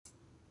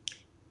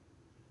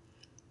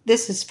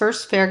This is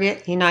First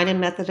Farragut United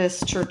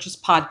Methodist Church's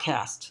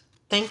podcast.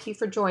 Thank you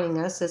for joining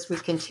us as we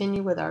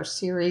continue with our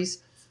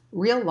series,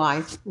 Real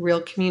Life, Real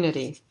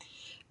Community.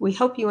 We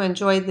hope you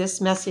enjoy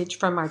this message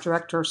from our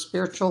Director of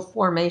Spiritual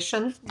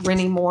Formation,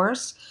 Rennie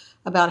Morris,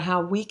 about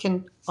how we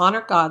can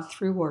honor God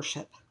through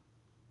worship.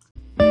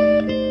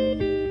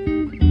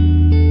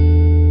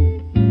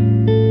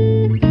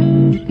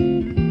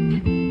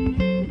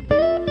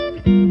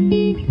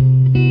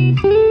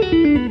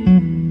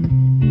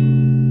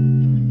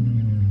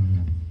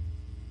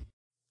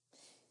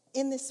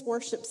 In this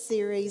worship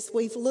series,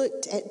 we've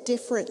looked at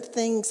different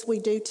things we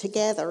do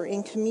together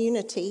in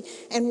community,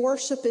 and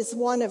worship is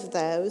one of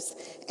those.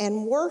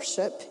 And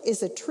worship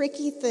is a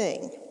tricky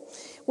thing.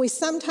 We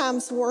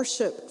sometimes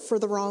worship for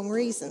the wrong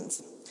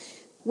reasons.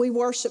 We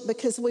worship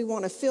because we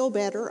want to feel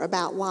better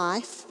about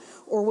life,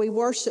 or we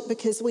worship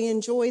because we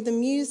enjoy the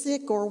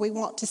music, or we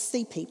want to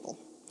see people.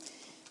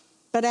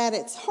 But at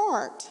its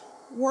heart,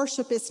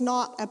 worship is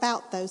not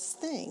about those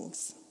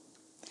things.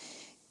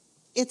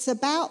 It's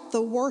about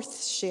the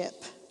worship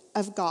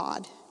of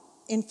God.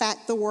 In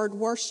fact, the word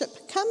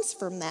worship comes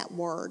from that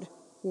word,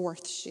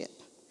 worship.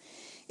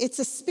 It's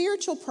a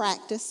spiritual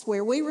practice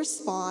where we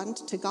respond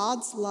to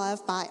God's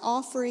love by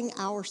offering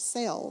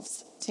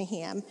ourselves to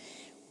Him.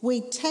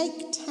 We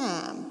take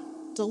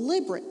time,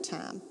 deliberate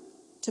time,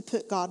 to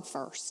put God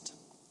first.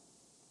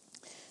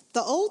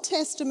 The Old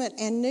Testament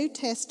and New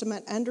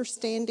Testament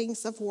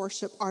understandings of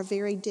worship are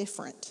very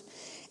different.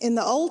 In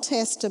the Old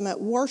Testament,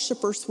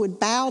 worshipers would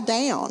bow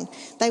down.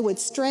 They would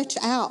stretch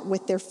out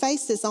with their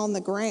faces on the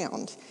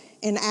ground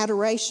in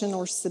adoration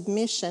or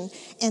submission.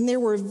 And there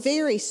were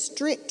very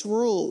strict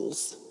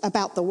rules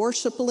about the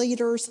worship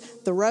leaders,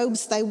 the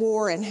robes they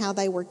wore and how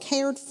they were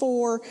cared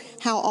for,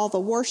 how all the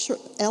worship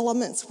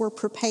elements were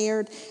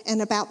prepared,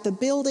 and about the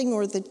building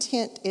or the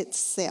tent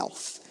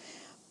itself.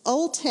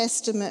 Old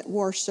Testament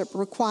worship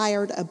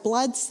required a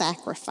blood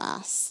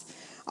sacrifice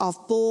of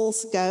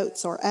bulls,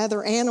 goats, or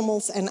other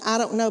animals. And I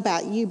don't know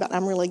about you, but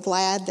I'm really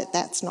glad that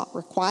that's not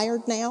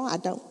required now. I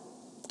don't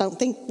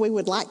think we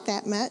would like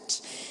that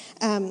much.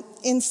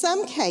 In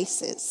some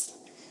cases,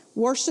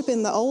 worship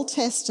in the Old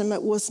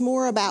Testament was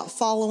more about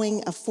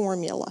following a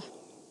formula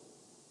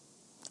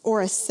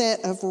or a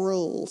set of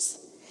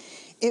rules.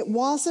 It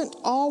wasn't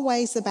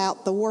always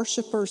about the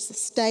worshiper's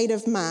state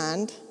of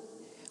mind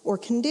or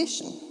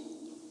condition.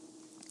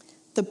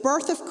 The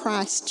birth of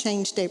Christ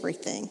changed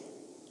everything.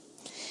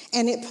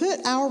 And it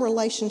put our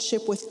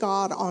relationship with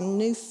God on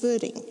new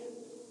footing.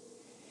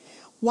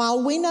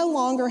 While we no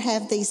longer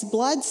have these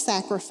blood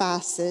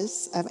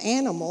sacrifices of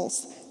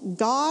animals,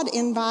 God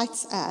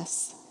invites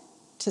us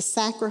to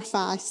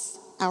sacrifice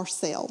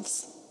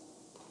ourselves,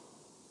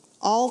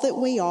 all that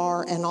we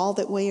are and all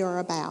that we are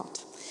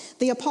about.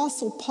 The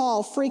Apostle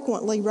Paul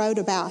frequently wrote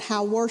about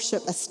how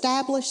worship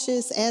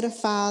establishes,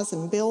 edifies,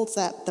 and builds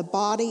up the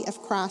body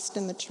of Christ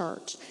in the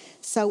church.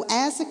 So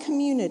as a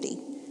community,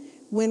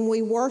 when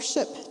we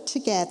worship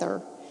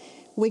together,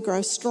 we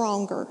grow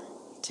stronger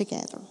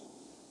together.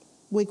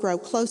 We grow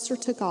closer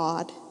to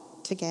God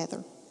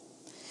together.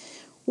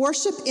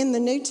 Worship in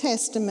the New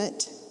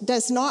Testament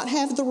does not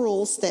have the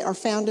rules that are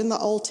found in the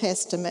Old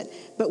Testament,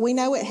 but we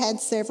know it had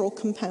several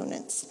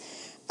components.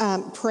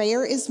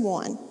 Prayer is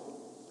one.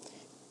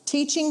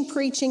 Teaching,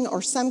 preaching,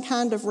 or some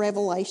kind of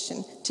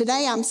revelation.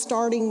 Today I'm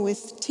starting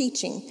with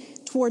teaching.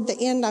 Toward the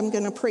end I'm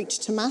going to preach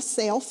to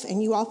myself,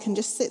 and you all can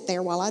just sit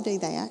there while I do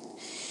that.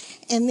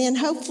 And then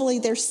hopefully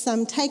there's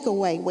some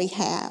takeaway we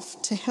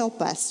have to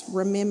help us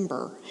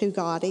remember who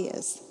God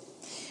is.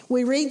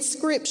 We read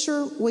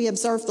Scripture, we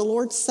observe the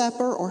Lord's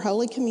Supper or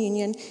Holy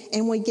Communion,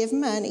 and we give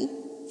money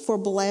for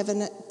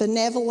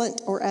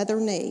benevolent or other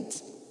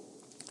needs.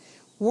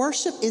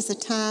 Worship is a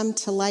time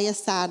to lay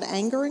aside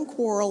anger and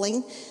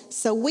quarreling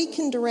so we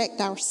can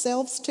direct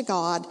ourselves to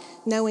God,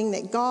 knowing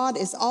that God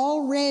is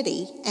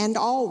already and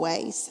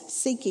always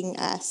seeking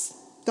us.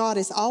 God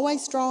is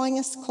always drawing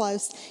us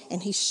close,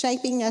 and He's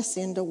shaping us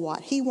into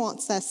what He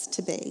wants us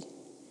to be.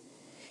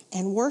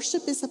 And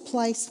worship is a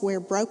place where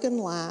broken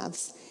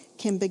lives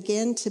can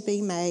begin to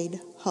be made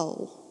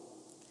whole.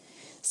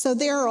 So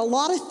there are a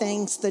lot of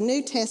things the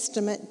New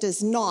Testament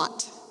does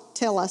not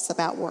tell us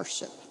about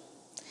worship.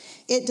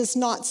 It does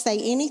not say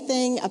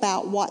anything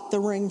about what the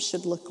room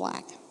should look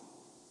like.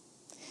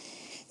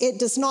 It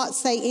does not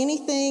say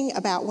anything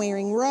about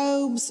wearing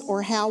robes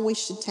or how we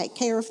should take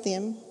care of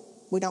them.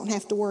 We don't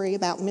have to worry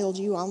about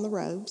mildew on the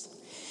robes.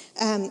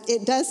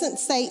 It doesn't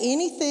say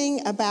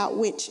anything about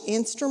which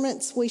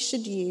instruments we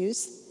should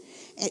use.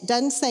 It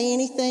doesn't say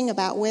anything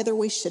about whether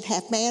we should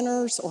have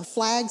banners or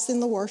flags in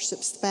the worship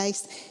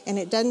space. And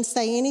it doesn't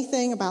say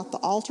anything about the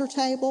altar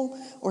table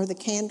or the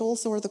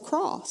candles or the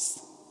cross.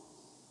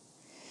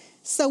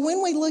 So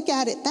when we look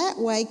at it that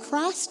way,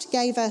 Christ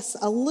gave us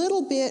a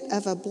little bit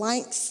of a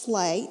blank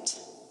slate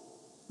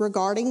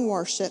regarding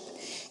worship,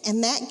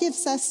 and that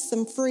gives us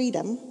some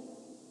freedom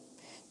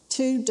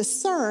to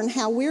discern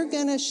how we're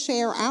going to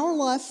share our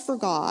love for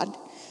God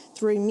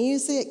through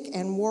music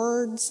and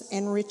words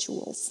and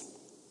rituals.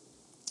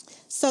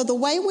 So the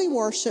way we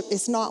worship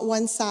is not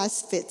one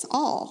size fits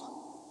all.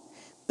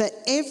 but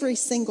every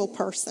single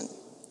person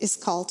is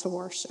called to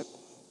worship.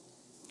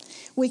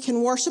 We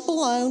can worship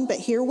alone, but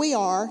here we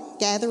are,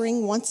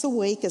 gathering once a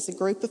week as a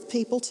group of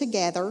people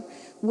together.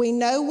 We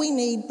know we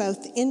need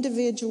both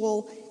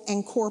individual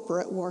and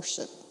corporate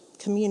worship,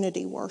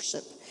 community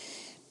worship.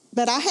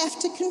 But I have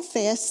to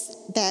confess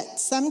that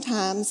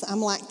sometimes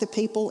I'm like the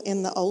people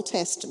in the Old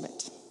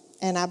Testament,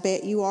 and I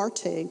bet you are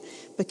too,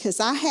 because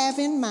I have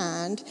in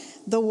mind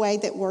the way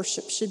that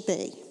worship should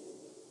be.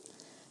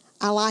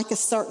 I like a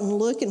certain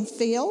look and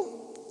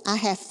feel. I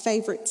have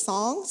favorite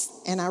songs,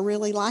 and I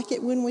really like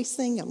it when we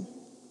sing them.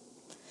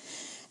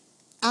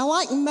 I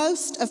like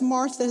most of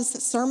Martha's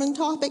sermon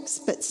topics,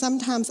 but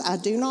sometimes I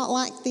do not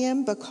like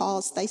them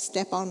because they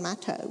step on my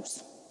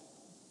toes.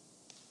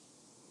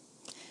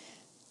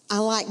 I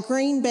like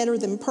green better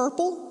than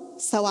purple,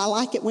 so I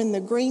like it when the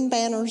green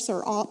banners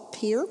are up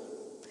here,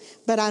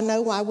 but I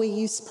know why we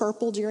use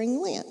purple during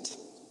Lent.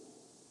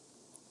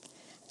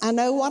 I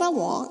know what I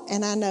want,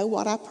 and I know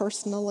what I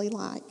personally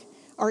like.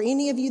 Are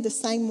any of you the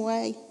same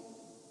way?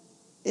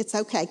 It's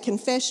okay.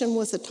 Confession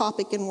was a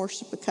topic in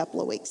worship a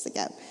couple of weeks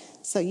ago,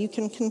 so you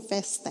can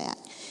confess that.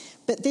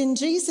 But then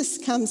Jesus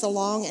comes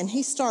along and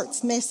he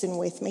starts messing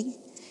with me,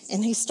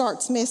 and he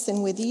starts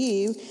messing with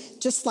you,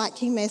 just like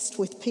he messed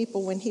with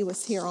people when he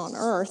was here on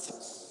earth.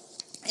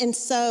 And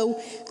so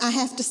I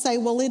have to say,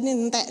 well,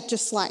 isn't that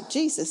just like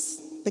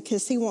Jesus?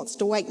 Because he wants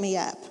to wake me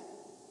up.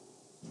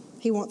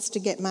 He wants to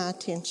get my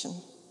attention.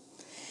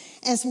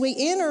 As we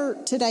enter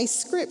today's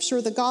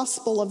scripture, the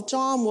Gospel of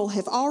John will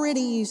have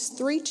already used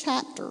 3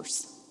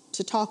 chapters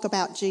to talk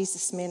about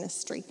Jesus'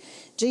 ministry.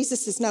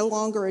 Jesus is no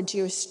longer a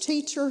Jewish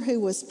teacher who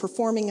was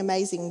performing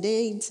amazing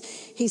deeds.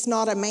 He's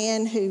not a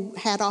man who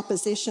had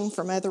opposition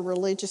from other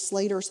religious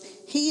leaders.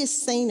 He is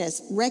seen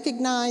as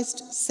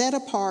recognized, set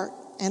apart,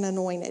 and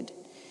anointed.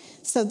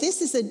 So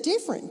this is a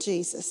different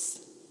Jesus,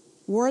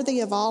 worthy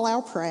of all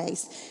our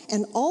praise.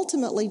 And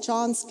ultimately,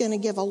 John's going to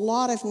give a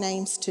lot of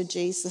names to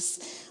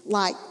Jesus,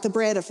 like the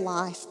bread of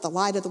life, the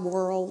light of the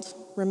world.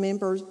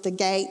 Remember, the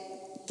gate,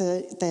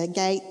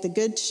 the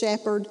good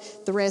shepherd,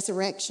 the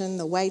resurrection,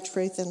 the way,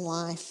 truth, and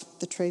life,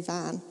 the true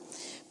vine.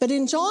 But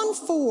in John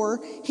 4,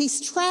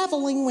 he's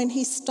traveling when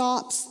he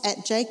stops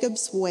at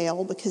Jacob's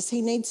well because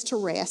he needs to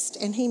rest,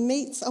 and he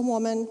meets a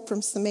woman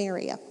from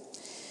Samaria.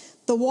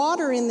 The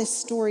water in this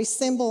story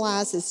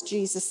symbolizes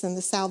Jesus and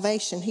the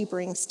salvation he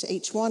brings to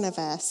each one of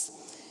us.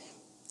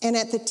 And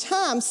at the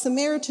time,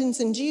 Samaritans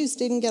and Jews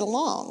didn't get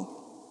along.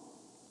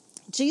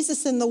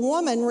 Jesus and the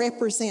woman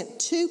represent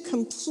 2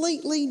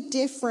 completely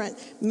different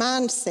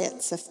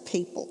mindsets of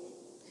people.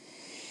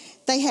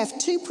 They have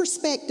 2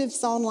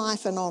 perspectives on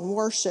life and on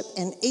worship,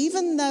 and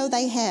even though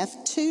they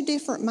have 2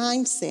 different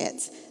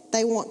mindsets,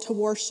 they want to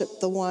worship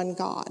the one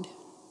God,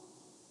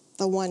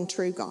 the one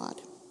true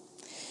God.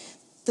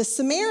 The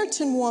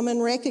Samaritan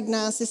woman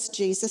recognizes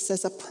Jesus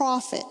as a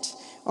prophet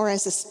or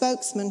as a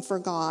spokesman for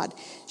God.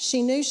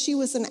 She knew she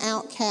was an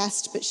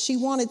outcast, but she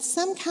wanted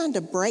some kind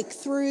of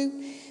breakthrough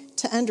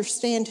to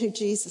understand who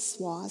Jesus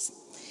was.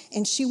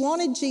 And she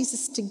wanted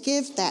Jesus to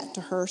give that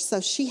to her, so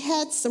she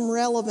had some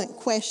relevant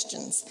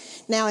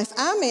questions. Now, if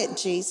I met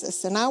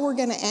Jesus and I were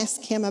going to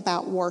ask him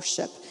about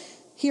worship,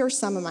 here are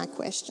some of my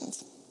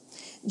questions.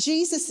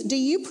 Jesus, do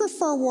you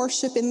prefer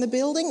worship in the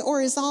building,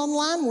 or is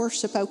online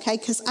worship okay?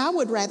 Because I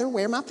would rather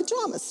wear my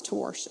pajamas to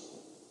worship.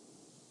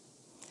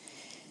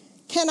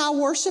 Can I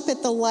worship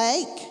at the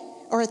lake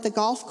or at the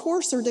golf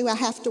course, or do I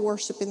have to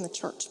worship in the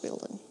church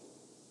building?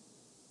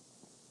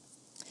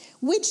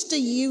 Which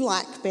do you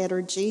like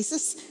better,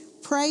 Jesus?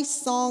 Praise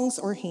songs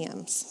or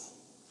hymns?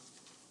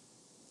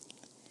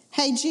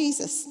 Hey,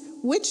 Jesus,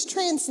 which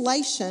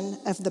translation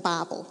of the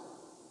Bible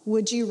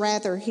would you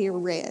rather hear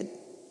read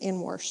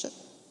in worship?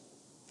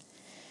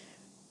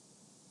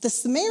 The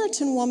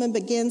Samaritan woman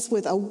begins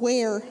with a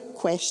where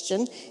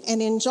question,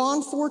 and in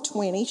John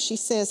 4:20, she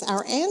says,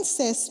 our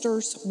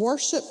ancestors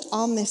worshipped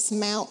on this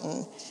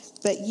mountain,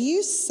 but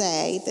you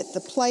say that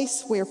the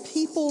place where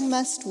people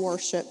must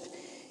worship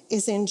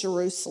is in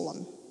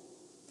Jerusalem.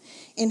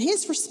 In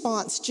his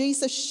response,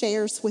 Jesus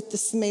shares with the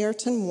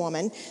Samaritan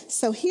woman.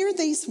 So hear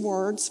these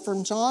words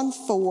from John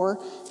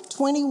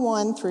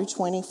 4:21 through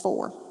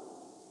 24.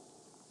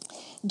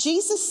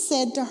 Jesus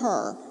said to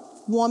her,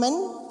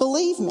 woman,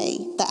 believe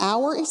me, the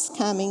hour is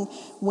coming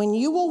when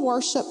you will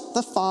worship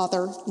the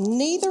Father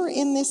neither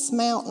in this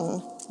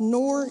mountain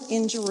nor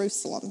in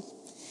Jerusalem.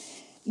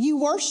 You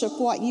worship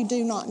what you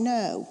do not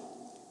know.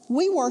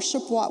 We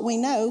worship what we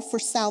know, for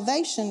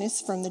salvation is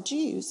from the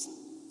Jews.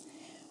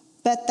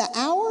 But the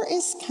hour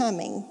is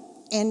coming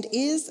and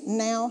is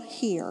now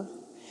here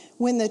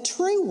when the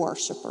true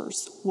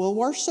worshipers will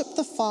worship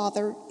the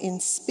Father in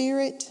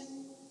spirit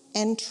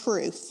and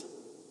truth.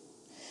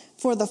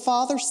 For the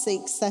Father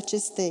seeks such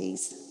as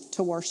these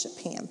to worship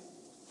him.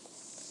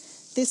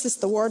 This is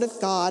the word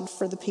of God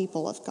for the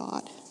people of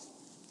God.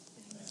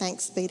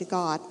 Thanks be to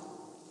God.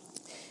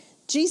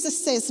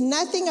 Jesus says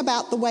nothing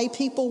about the way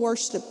people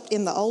worshiped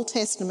in the Old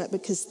Testament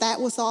because that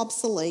was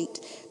obsolete,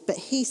 but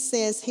he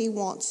says he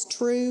wants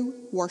true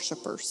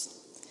worshipers.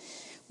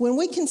 When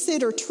we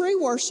consider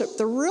true worship,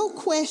 the real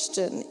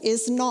question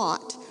is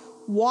not,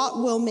 what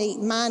will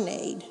meet my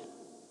need?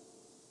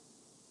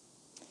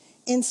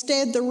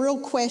 Instead, the real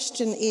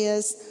question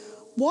is,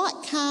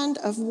 what kind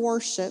of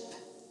worship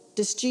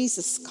does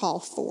Jesus call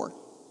for?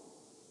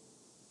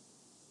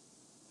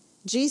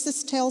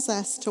 Jesus tells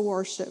us to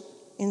worship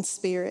in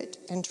spirit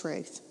and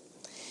truth.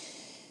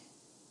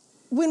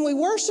 When we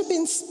worship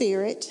in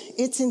spirit,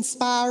 it's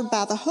inspired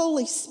by the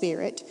Holy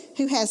Spirit,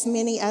 who has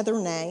many other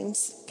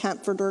names: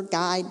 comforter,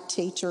 guide,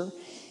 teacher.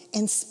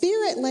 And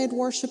spirit-led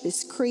worship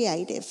is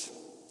creative.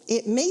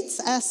 It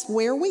meets us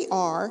where we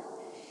are,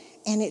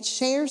 and it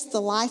shares the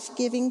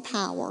life-giving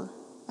power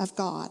of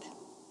God.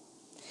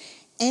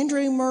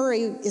 Andrew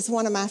Murray is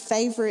one of my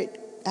favorite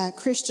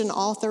Christian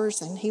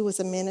authors, and he was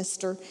a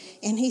minister.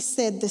 And he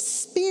said, the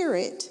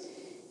spirit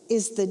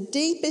is the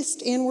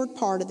deepest inward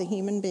part of the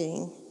human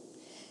being.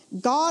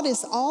 God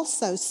is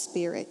also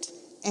spirit,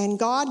 and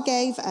God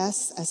gave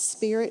us a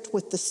spirit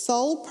with the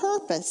sole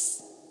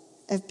purpose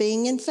of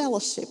being in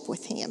fellowship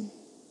with him.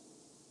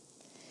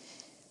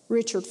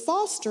 Richard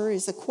Foster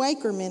is a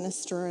Quaker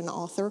minister and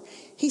author.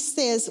 He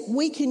says,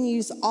 we can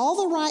use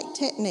all the right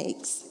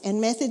techniques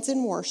and methods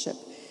in worship.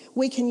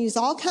 We can use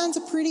all kinds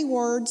of pretty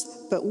words,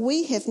 but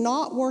we have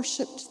not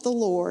worshiped the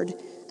Lord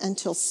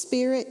until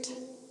spirit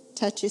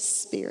touches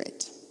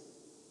spirit.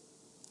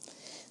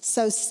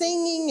 So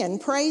singing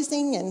and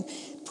praising and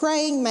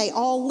praying may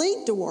all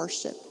lead to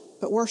worship,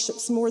 but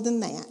worship's more than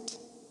that.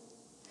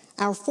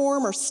 Our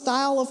form or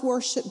style of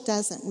worship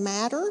doesn't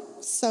matter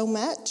so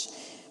much,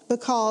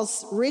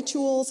 because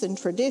rituals and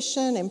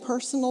tradition and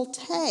personal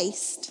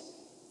taste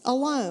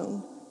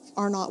alone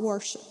are not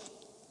worship.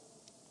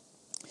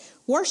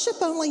 Worship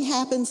only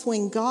happens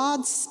when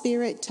God's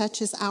Spirit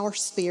touches our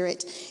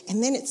spirit,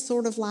 and then it's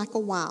sort of like a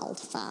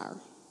wildfire.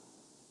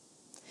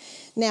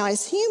 Now,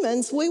 as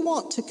humans, we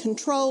want to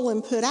control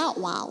and put out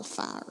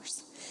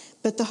wildfires,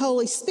 but the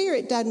Holy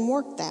Spirit doesn't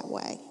work that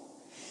way.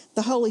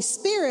 The Holy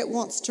Spirit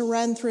wants to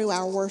run through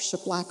our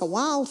worship like a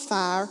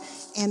wildfire,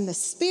 and the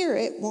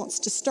Spirit wants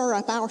to stir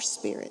up our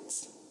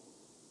spirits.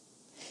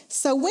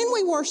 So when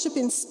we worship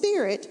in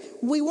spirit,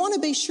 we want to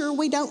be sure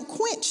we don't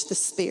quench the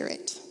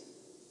Spirit.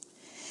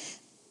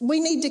 We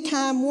need to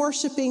come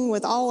worshiping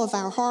with all of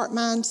our heart,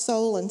 mind,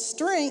 soul, and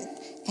strength,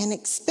 and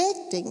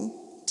expecting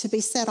to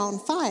be set on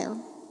fire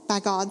by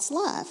God's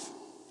love.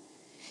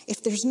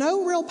 If there's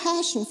no real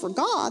passion for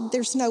God,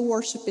 there's no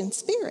worship in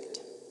spirit.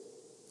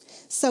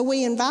 So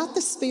we invite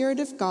the Spirit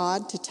of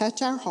God to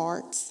touch our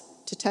hearts,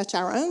 to touch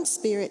our own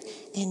spirit,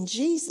 and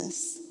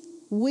Jesus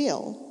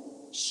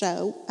will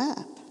show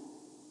up.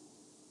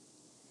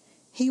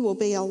 He will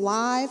be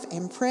alive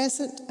and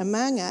present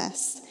among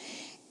us,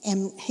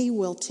 and he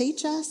will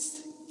teach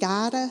us,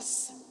 guide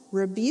us,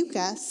 rebuke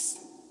us,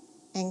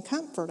 and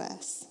comfort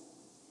us.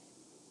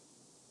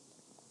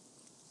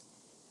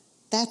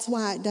 That's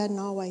why it doesn't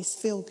always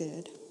feel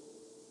good.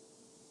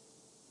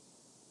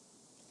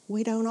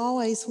 We don't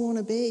always want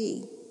to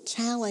be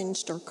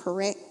challenged or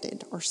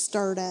corrected or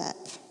stirred up.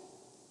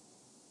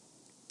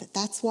 But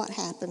that's what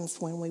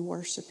happens when we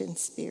worship in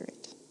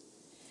spirit.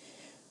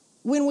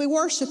 When we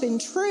worship in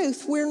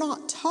truth, we're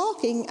not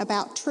talking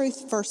about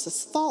truth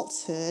versus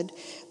falsehood,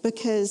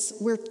 because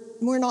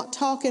we're not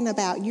talking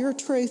about your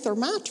truth or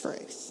my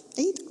truth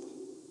either.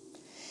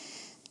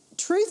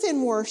 Truth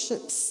in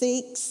worship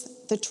seeks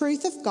the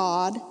truth of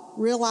God,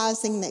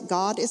 realizing that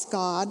God is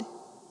God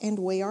and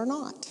we are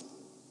not.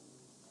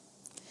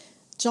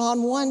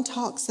 John 1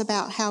 talks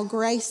about how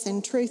grace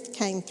and truth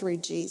came through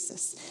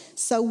Jesus.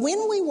 So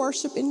when we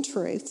worship in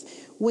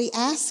truth, we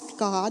ask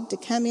God to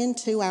come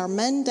into our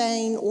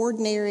mundane,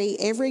 ordinary,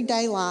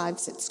 everyday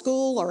lives at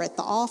school or at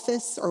the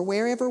office or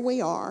wherever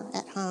we are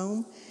at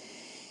home.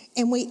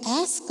 And we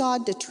ask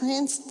God to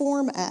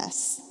transform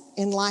us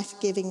in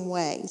life-giving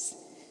ways.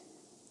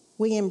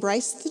 We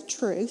embrace the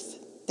truth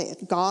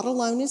that God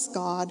alone is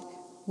God.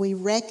 We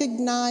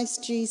recognize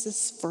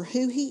Jesus for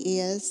who he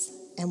is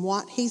and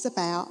what he's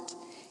about.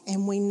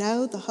 And we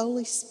know the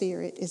Holy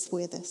Spirit is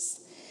with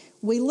us.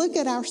 We look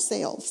at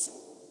ourselves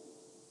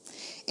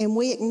and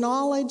we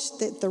acknowledge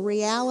that the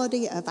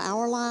reality of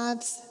our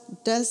lives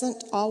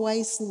doesn't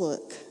always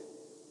look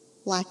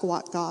like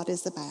what God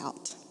is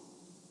about.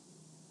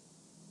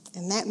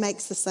 And that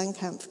makes us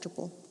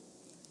uncomfortable.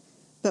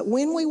 But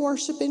when we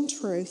worship in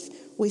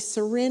truth, we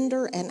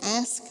surrender and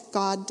ask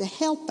God to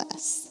help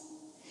us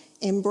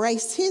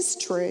embrace his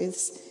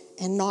truths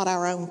and not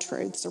our own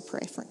truths or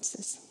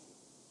preferences.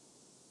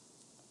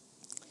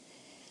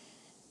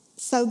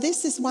 So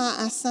this is why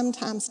I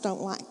sometimes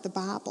don't like the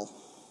Bible.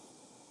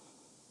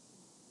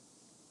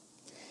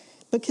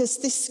 Because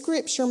this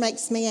scripture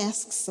makes me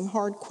ask some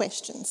hard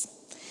questions.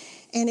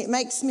 And it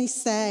makes me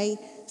say,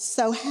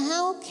 so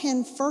how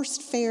can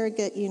First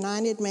Farragut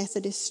United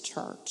Methodist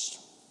Church,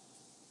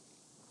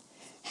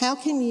 how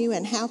can you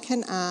and how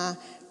can I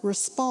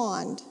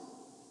respond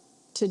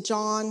to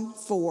John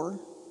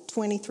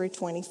 4:20 through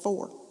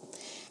 24?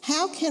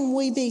 How can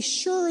we be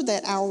sure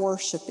that our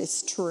worship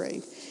is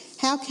true?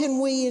 How can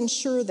we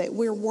ensure that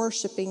we're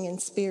worshiping in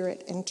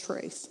spirit and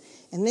truth?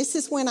 And this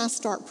is when I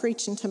start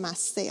preaching to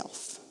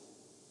myself.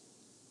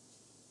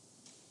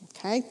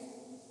 Okay?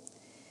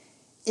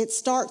 It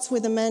starts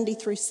with a Monday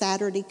through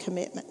Saturday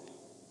commitment.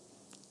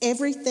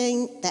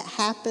 Everything that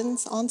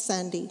happens on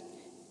Sunday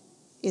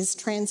is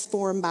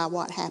transformed by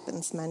what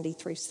happens Monday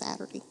through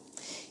Saturday.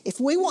 If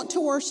we want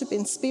to worship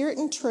in spirit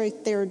and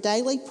truth, there are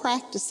daily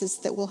practices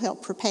that will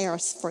help prepare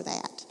us for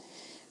that.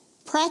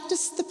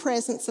 Practice the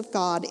presence of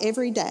God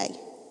every day.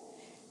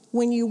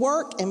 When you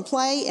work and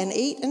play and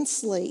eat and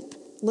sleep,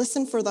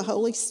 listen for the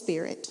Holy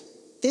Spirit.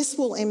 This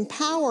will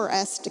empower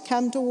us to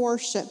come to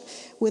worship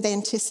with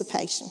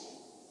anticipation.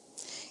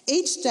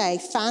 Each day,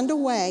 find a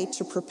way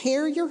to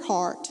prepare your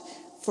heart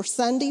for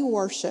Sunday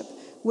worship.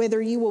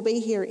 Whether you will be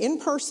here in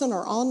person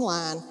or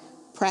online,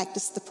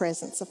 practice the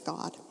presence of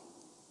God.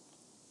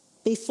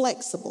 Be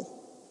flexible.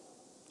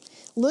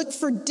 Look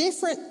for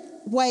different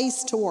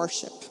ways to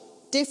worship,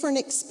 different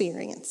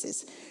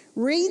experiences.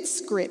 Read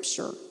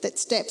scripture that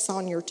steps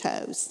on your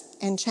toes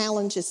and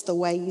challenges the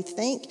way you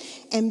think,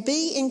 and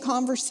be in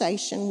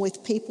conversation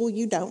with people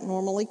you don't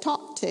normally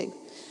talk to.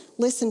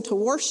 Listen to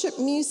worship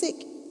music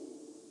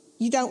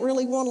you don't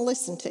really want to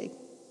listen to.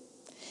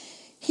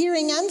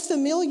 Hearing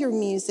unfamiliar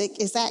music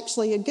is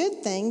actually a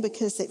good thing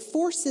because it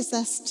forces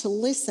us to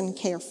listen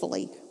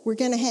carefully. We're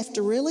going to have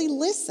to really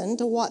listen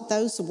to what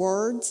those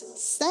words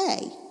say.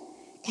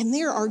 And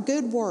there are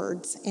good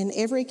words in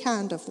every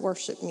kind of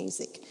worship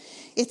music.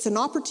 It's an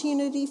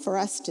opportunity for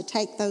us to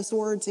take those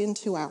words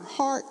into our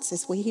hearts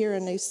as we hear a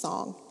new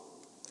song.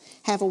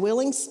 Have a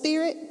willing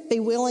spirit. Be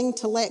willing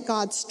to let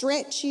God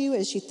stretch you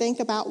as you think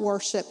about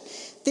worship.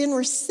 Then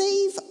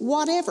receive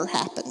whatever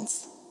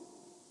happens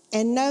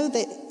and know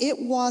that it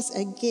was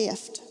a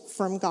gift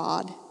from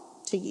God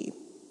to you.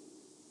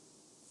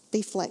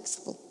 Be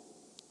flexible.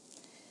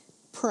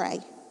 Pray.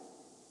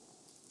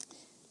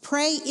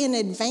 Pray in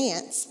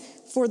advance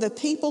for the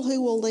people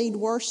who will lead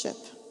worship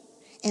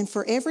and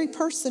for every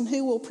person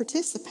who will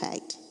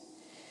participate.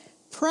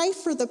 Pray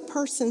for the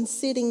person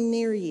sitting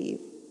near you.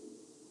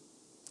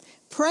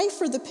 Pray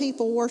for the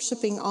people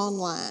worshiping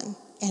online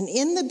and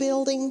in the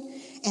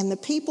building and the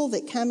people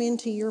that come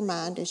into your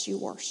mind as you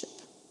worship.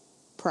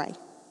 Pray.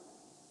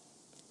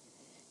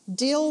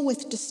 Deal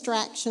with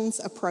distractions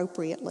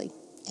appropriately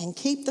and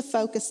keep the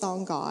focus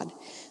on God.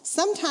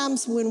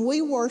 Sometimes when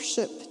we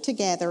worship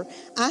together,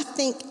 I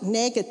think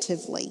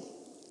negatively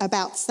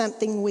about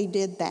something we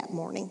did that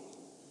morning.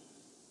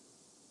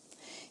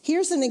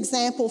 Here's an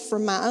example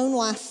from my own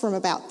life from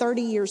about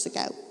 30 years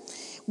ago.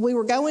 We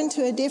were going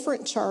to a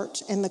different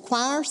church, and the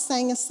choir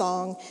sang a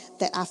song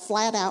that I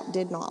flat out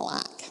did not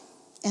like.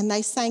 And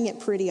they sang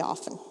it pretty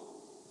often.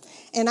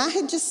 And I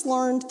had just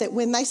learned that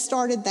when they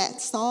started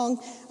that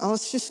song, I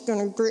was just going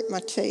to grit my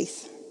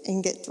teeth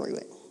and get through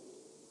it.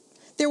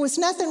 There was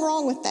nothing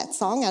wrong with that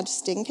song. I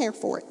just didn't care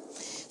for it.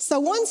 So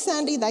one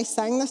Sunday, they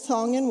sang the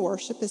song in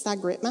worship as I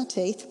grit my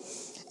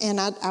teeth, and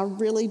I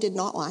really did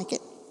not like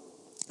it.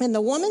 And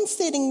the woman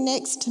sitting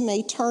next to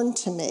me turned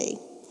to me,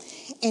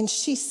 and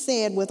she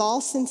said with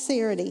all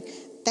sincerity,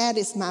 "That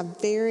is my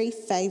very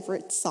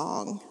favorite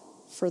song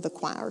for the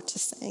choir to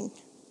sing."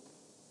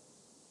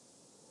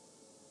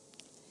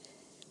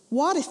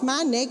 What if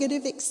my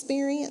negative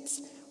experience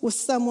was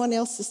someone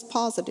else's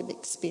positive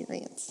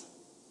experience?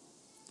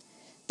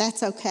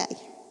 That's okay.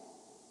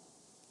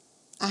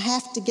 I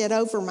have to get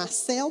over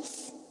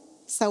myself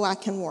so I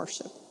can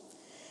worship.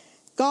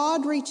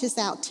 God reaches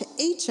out to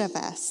each of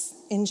us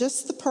in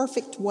just the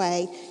perfect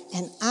way,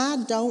 and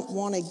I don't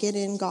want to get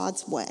in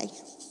God's way.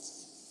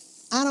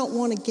 I don't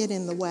want to get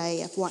in the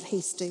way of what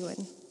He's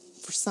doing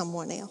for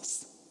someone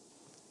else.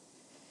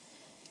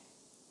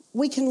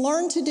 We can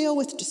learn to deal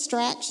with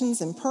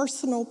distractions and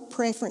personal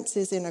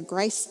preferences in a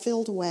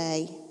grace-filled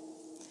way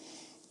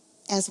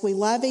as we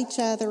love each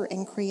other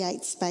and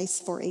create space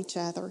for each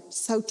other.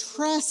 So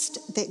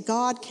trust that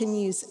God can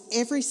use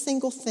every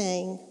single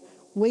thing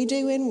we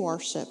do in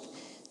worship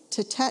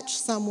to touch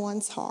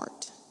someone's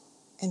heart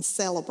and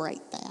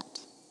celebrate that.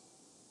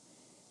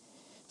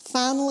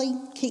 Finally,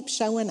 keep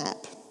showing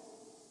up.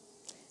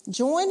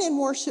 Join in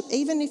worship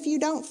even if you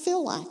don't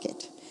feel like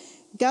it.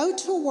 Go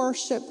to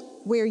worship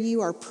where you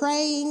are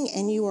praying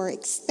and you are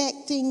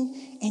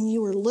expecting and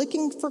you are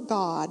looking for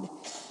God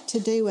to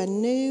do a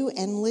new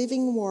and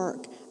living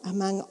work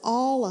among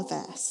all of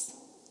us.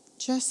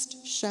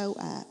 Just show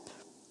up.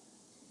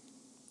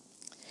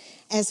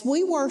 As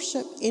we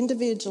worship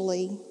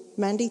individually,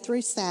 Monday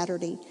through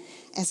Saturday,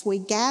 as we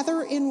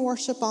gather in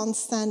worship on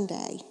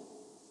Sunday,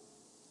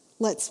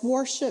 let's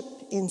worship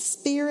in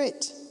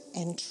spirit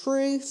and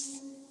truth.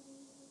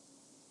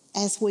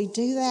 As we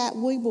do that,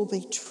 we will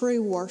be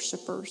true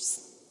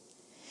worshipers.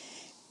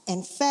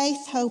 And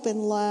faith, hope,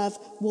 and love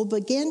will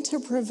begin to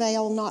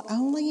prevail not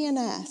only in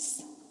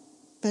us,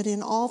 but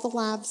in all the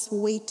lives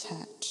we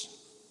touch.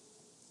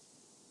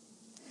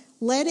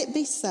 Let it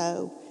be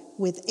so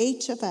with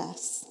each of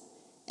us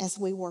as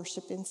we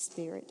worship in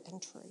spirit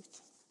and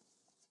truth.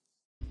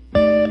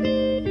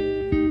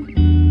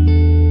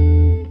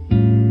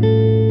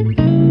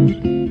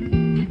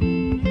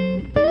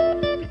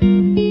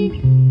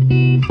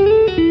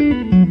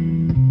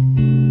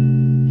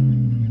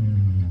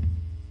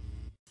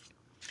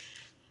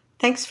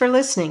 Thanks for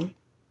listening.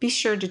 Be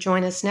sure to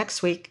join us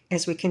next week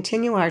as we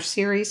continue our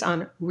series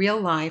on real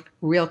life,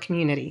 real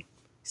community.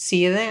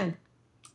 See you then.